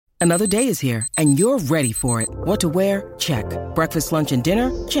Another day is here, and you're ready for it. What to wear? Check. Breakfast, lunch, and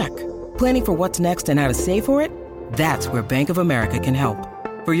dinner? Check. Planning for what's next and how to save for it? That's where Bank of America can help.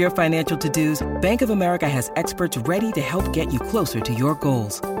 For your financial to-dos, Bank of America has experts ready to help get you closer to your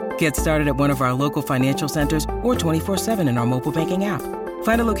goals. Get started at one of our local financial centers or 24/7 in our mobile banking app.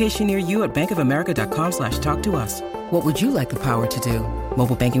 Find a location near you at bankofamerica.com/talktous. What would you like the power to do?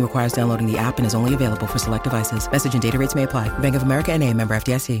 Mobile banking requires downloading the app and is only available for select devices. Message and data rates may apply. Bank of America NA, member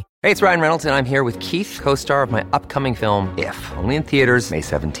FDIC. Hey, it's Ryan Reynolds, and I'm here with Keith, co-star of my upcoming film, If, only in theaters May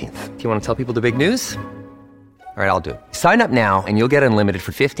 17th. Do you want to tell people the big news? All right, I'll do it. Sign up now and you'll get unlimited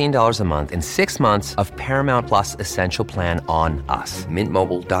for $15 a month and 6 months of Paramount Plus Essential Plan on us.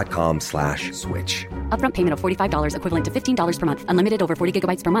 MintMobile.com/switch. Upfront payment of $45 equivalent to $15 per month. Unlimited over 40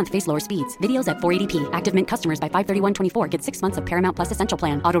 gigabytes per month. Face lower speeds. Videos at 480p. Active Mint customers by 531.24 get 6 months of Paramount Plus Essential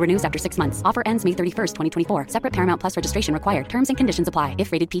Plan. Auto renews after 6 months. Offer ends May 31st, 2024. Separate Paramount Plus registration required. Terms and conditions apply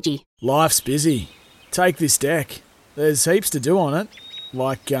if rated PG. Life's busy. Take this deck. There's heaps to do on it.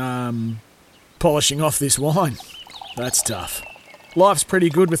 Like, polishing off this wine. That's tough. Life's pretty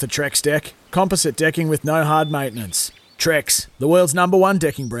good with a Trex deck. Composite decking with no hard maintenance. Trex, the world's #1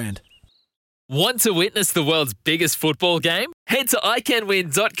 decking brand. Want to witness the world's biggest football game? Head to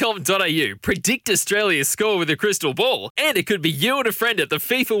iCanWin.com.au, predict Australia's score with a crystal ball, and it could be you and a friend at the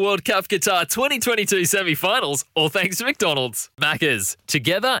FIFA World Cup Qatar 2022 semi-finals, all thanks to McDonald's. Maccas,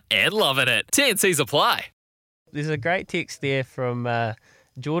 together and loving it. TNCs apply. There's a great text there from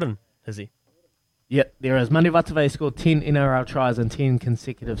Jordan, is he? Yep, there is. Manu Vatuvei scored 10 NRL tries in 10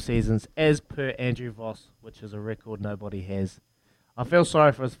 consecutive seasons, as per Andrew Voss, which is a record nobody has. I feel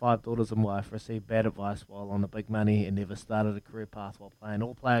sorry for his 5 daughters and wife, received bad advice while on the big money and never started a career path while playing.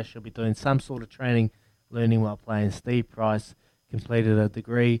 All players should be doing some sort of training, learning while playing. Steve Price completed a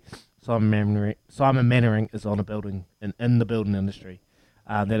degree. Simon Mannering is on a building in the building industry.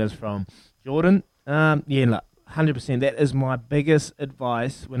 That is from Jordan. Look, 100%. That is my biggest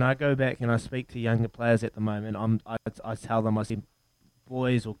advice when I go back and I speak to younger players at the moment. I tell them, I say,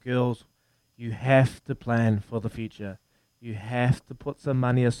 boys or girls, you have to plan for the future. You have to put some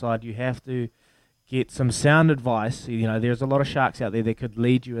money aside. You have to get some sound advice. You know, there's a lot of sharks out there that could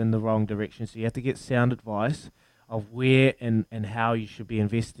lead you in the wrong direction. So you have to get sound advice of where and how you should be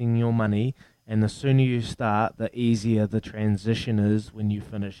investing your money. And the sooner you start, the easier the transition is when you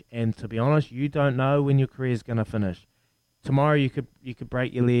finish. And to be honest, you don't know when your career is going to finish. Tomorrow you could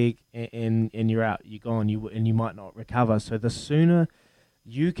break your leg and you're out, you're gone, and you might not recover. So the sooner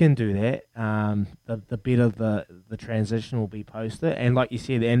you can do that, the better the transition will be post it. And like you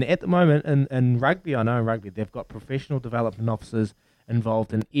said, and at the moment in rugby, I know in rugby they've got professional development officers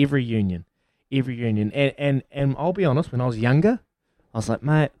involved in every union. And I'll be honest, when I was younger, I was like,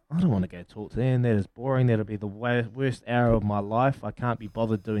 mate, I don't want to go talk to them. That is boring. That'll be the worst hour of my life. I can't be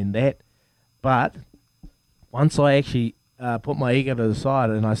bothered doing that. But once I actually put my ego to the side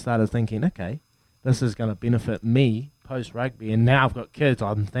and I started thinking, okay, this is going to benefit me post-rugby, and now I've got kids,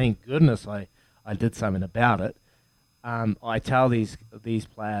 thank goodness I did something about it. I tell these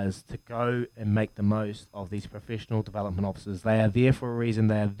players to go and make the most of these professional development officers. They are there for a reason.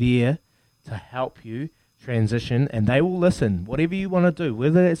 They are there to help you transition, and they will listen. Whatever you want to do,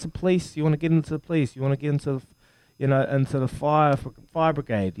 whether it's the police, you want to get into the police, you want to get into the fire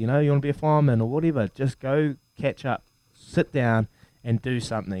brigade, you want to be a fireman or whatever, just go catch up, sit down and do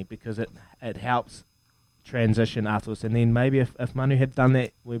something, because it helps transition afterwards. And then maybe if Manu had done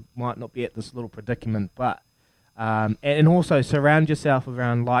that, we might not be at this little predicament. But and also surround yourself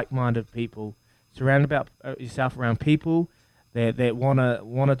around like-minded people. Surround yourself around people that want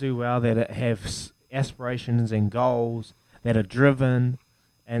to do well, that have aspirations and goals, that are driven.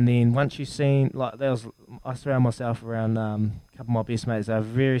 And then once you've seen, I surround myself around a couple of my best mates that are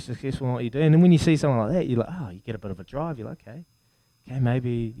very successful in what you do. And then when you see someone like that, you're like, oh, you get a bit of a drive. You're like, okay,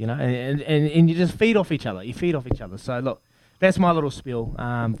 maybe, and you just feed off each other. You feed off each other. So look, that's my little spiel.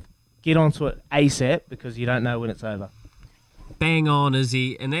 Get onto it ASAP, because you don't know when it's over. Bang on,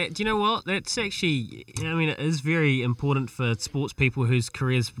 Izzy. And that, do you know what? That's actually, it is very important for sports people whose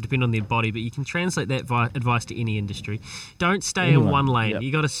careers depend on their body, but you can translate that advice to any industry. Don't stay in one lane. Yep.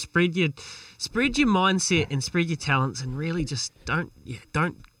 You got to spread your mindset and spread your talents, and really just don't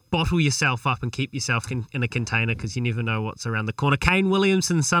bottle yourself up and keep yourself in a container, because you never know what's around the corner. Kane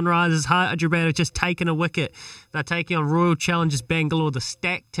Williamson, Sunrisers, Hyderabad have just taken a wicket. They're taking on Royal Challengers Bangalore, the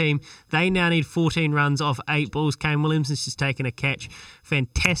stacked team. They now need 14 runs off 8 balls. Kane Williamson's just taken a catch.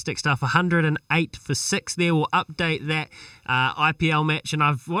 Fantastic stuff. 108 for 6 there. We'll update that IPL match. And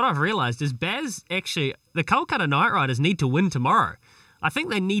what I've realised is the Kolkata Knight Riders need to win tomorrow. I think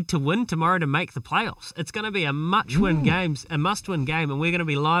they need to win tomorrow to make the playoffs. It's going to be a must-win game, and we're going to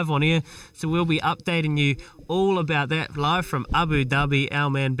be live on air, so we'll be updating you all about that live from Abu Dhabi. Our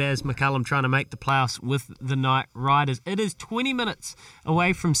man Baz McCullum trying to make the playoffs with the Knight Riders. It is 20 minutes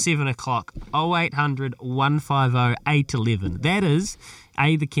away from 7 o'clock. 0800 150 811. That is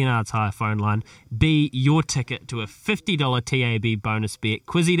A, the Kennards Hire phone line, B, your ticket to a $50 TAB bonus bet.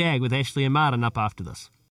 Quizzy Dag with Ashley and Martin up after this.